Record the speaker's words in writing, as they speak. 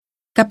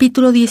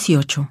Capítulo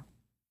 18.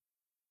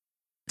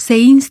 Se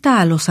insta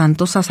a los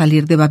santos a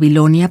salir de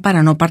Babilonia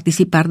para no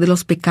participar de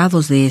los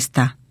pecados de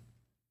ésta.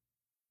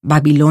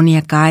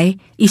 Babilonia cae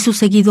y sus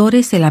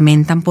seguidores se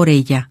lamentan por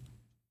ella.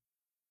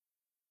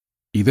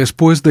 Y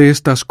después de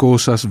estas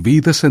cosas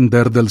vi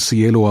descender del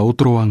cielo a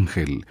otro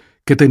ángel,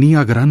 que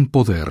tenía gran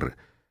poder,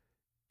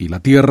 y la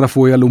tierra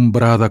fue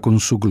alumbrada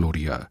con su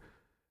gloria.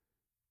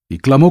 Y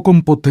clamó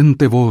con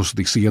potente voz,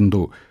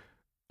 diciendo: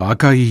 Ha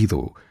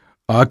caído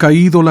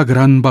la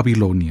gran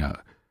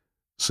Babilonia,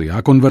 se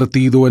ha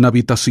convertido en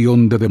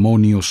habitación de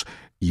demonios,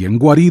 y en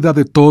guarida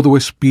de todo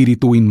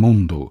espíritu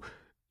inmundo,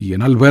 y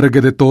en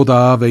albergue de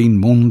toda ave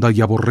inmunda y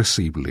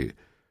aborrecible.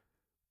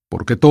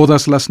 Porque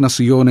todas las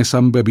naciones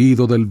han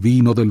bebido del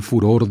vino del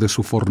furor de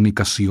su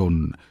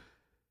fornicación,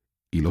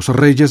 y los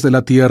reyes de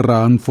la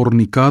tierra han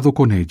fornicado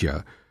con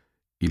ella,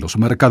 y los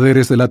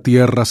mercaderes de la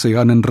tierra se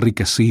han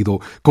enriquecido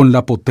con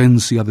la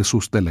potencia de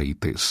sus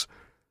deleites.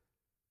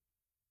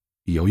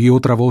 Y oí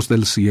otra voz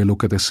del cielo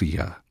que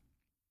decía: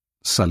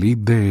 Salid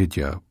de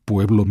ella,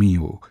 pueblo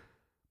mío,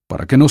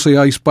 para que no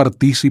seáis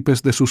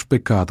partícipes de sus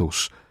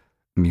pecados,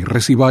 ni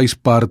recibáis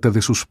parte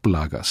de sus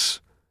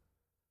plagas.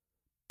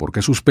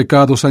 Porque sus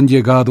pecados han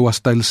llegado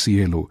hasta el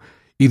cielo,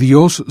 y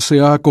Dios se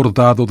ha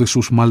acordado de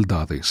sus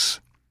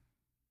maldades.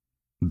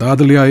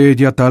 Dadle a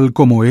ella tal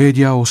como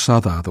ella os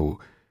ha dado,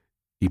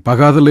 y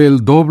pagadle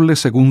el doble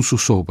según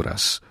sus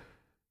obras.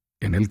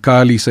 En el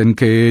cáliz en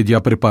que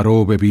ella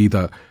preparó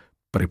bebida,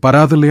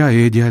 preparadle a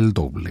ella el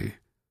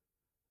doble.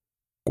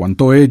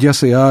 Cuanto ella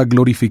se ha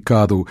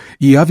glorificado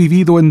y ha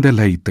vivido en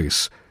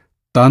deleites,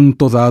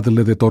 tanto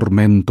dadle de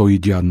tormento y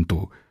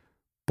llanto,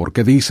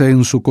 porque dice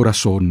en su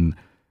corazón: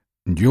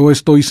 Yo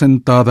estoy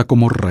sentada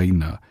como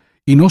reina,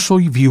 y no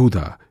soy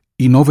viuda,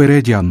 y no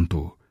veré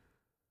llanto.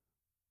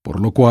 Por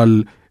lo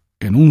cual,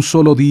 en un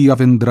solo día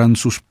vendrán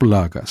sus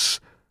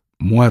plagas,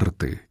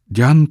 muerte,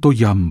 llanto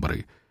y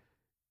hambre,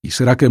 y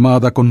será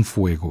quemada con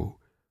fuego,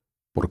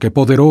 porque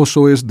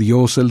poderoso es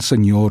Dios el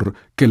Señor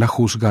que la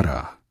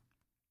juzgará.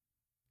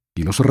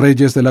 Y los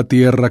reyes de la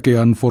tierra que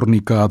han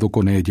fornicado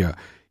con ella,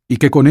 y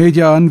que con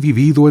ella han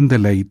vivido en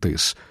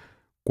deleites,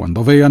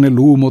 cuando vean el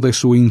humo de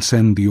su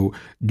incendio,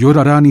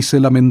 llorarán y se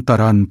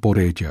lamentarán por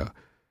ella,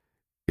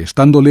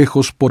 estando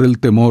lejos por el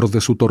temor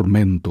de su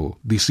tormento,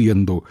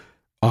 diciendo: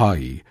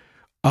 ¡Ay,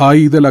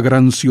 ay de la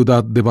gran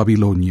ciudad de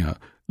Babilonia,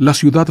 la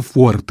ciudad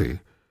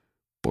fuerte!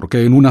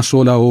 Porque en una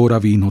sola hora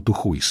vino tu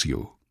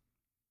juicio.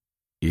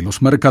 Y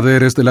los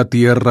mercaderes de la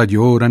tierra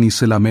lloran y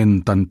se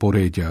lamentan por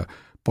ella,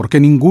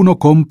 porque ninguno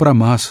compra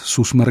más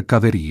sus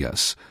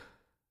mercaderías.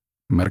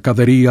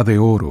 Mercadería de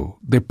oro,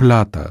 de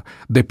plata,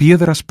 de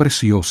piedras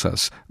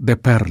preciosas, de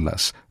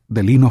perlas,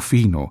 de lino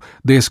fino,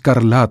 de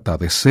escarlata,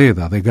 de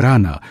seda, de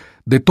grana,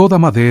 de toda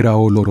madera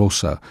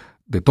olorosa,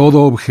 de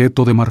todo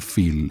objeto de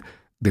marfil,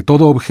 de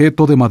todo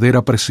objeto de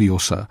madera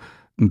preciosa,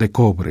 de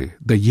cobre,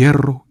 de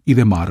hierro y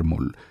de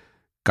mármol,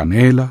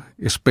 canela,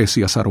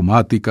 especias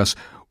aromáticas,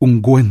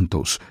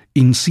 ungüentos,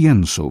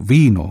 incienso,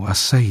 vino,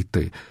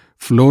 aceite,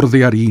 flor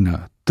de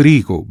harina,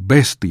 trigo,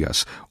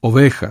 bestias,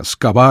 ovejas,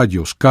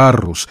 caballos,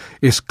 carros,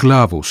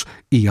 esclavos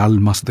y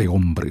almas de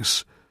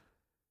hombres.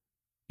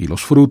 Y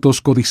los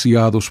frutos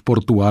codiciados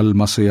por tu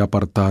alma se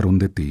apartaron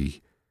de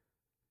ti.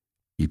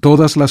 Y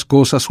todas las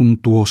cosas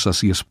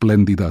suntuosas y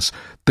espléndidas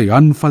te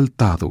han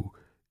faltado,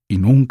 y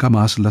nunca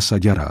más las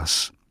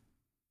hallarás.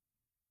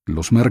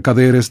 Los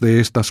mercaderes de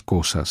estas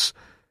cosas,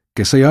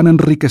 que se han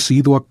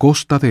enriquecido a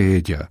costa de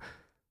ella,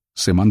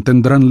 se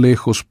mantendrán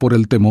lejos por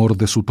el temor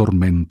de su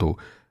tormento,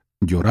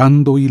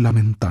 llorando y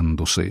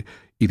lamentándose,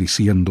 y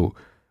diciendo: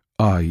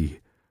 ¡Ay,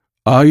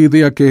 ay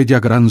de aquella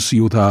gran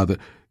ciudad,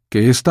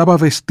 que estaba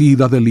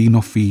vestida de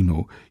lino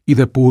fino, y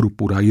de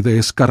púrpura y de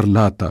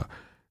escarlata,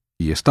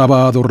 y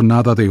estaba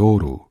adornada de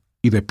oro,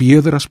 y de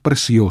piedras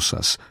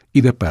preciosas,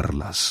 y de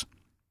perlas!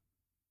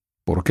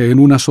 Porque en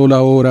una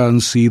sola hora han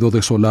sido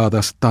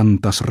desoladas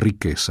tantas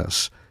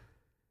riquezas.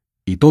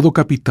 Y todo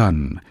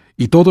capitán,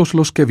 y todos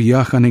los que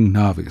viajan en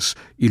naves,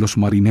 y los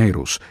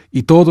marineros,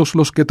 y todos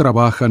los que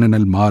trabajan en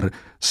el mar,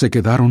 se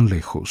quedaron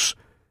lejos.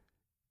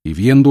 Y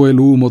viendo el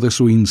humo de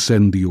su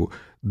incendio,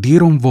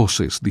 dieron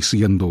voces,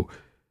 diciendo: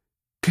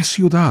 ¿Qué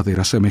ciudad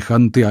era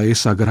semejante a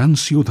esa gran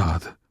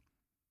ciudad?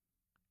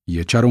 Y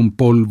echaron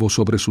polvo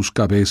sobre sus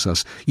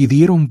cabezas, y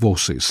dieron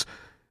voces,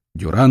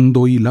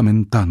 llorando y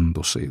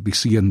lamentándose,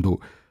 diciendo: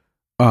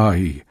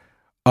 ¡Ay,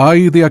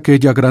 ay de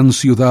aquella gran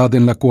ciudad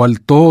en la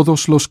cual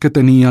todos los que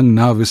tenían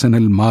naves en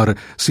el mar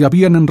se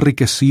habían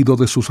enriquecido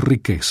de sus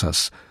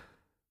riquezas,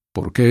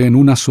 porque en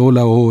una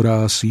sola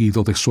hora ha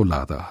sido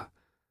desolada!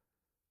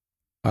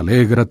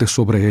 Alégrate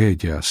sobre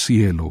ella,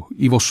 cielo,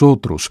 y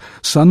vosotros,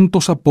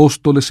 santos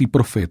apóstoles y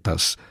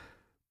profetas,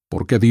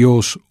 porque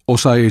Dios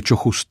os ha hecho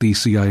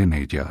justicia en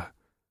ella.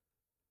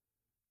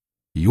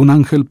 Y un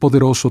ángel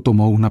poderoso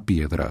tomó una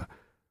piedra,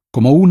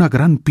 como una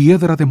gran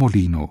piedra de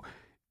molino,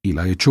 y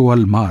la echó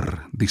al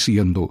mar,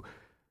 diciendo: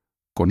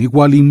 Con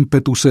igual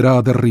ímpetu será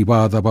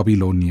derribada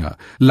Babilonia,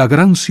 la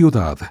gran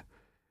ciudad,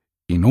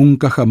 y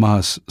nunca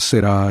jamás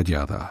será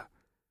hallada.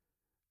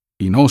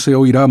 Y no se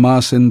oirá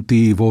más en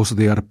ti voz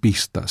de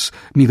arpistas,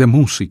 ni de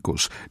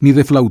músicos, ni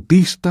de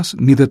flautistas,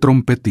 ni de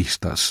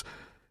trompetistas.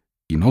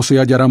 Y no se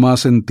hallará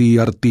más en ti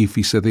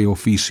artífice de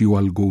oficio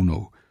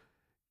alguno,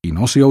 y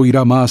no se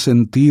oirá más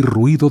en ti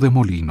ruido de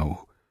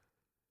molino.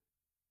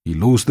 Y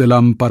luz de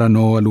lámpara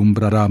no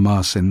alumbrará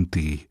más en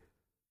ti,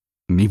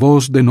 ni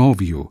voz de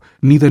novio,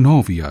 ni de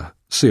novia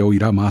se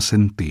oirá más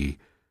en ti,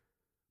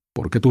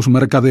 porque tus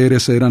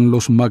mercaderes eran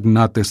los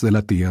magnates de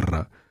la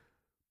tierra,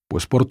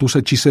 pues por tus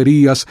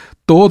hechicerías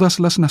todas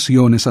las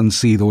naciones han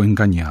sido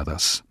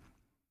engañadas.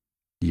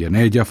 Y en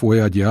ella fue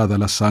hallada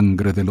la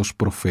sangre de los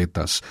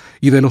profetas,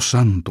 y de los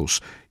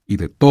santos, y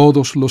de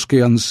todos los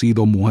que han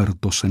sido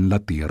muertos en la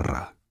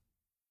tierra.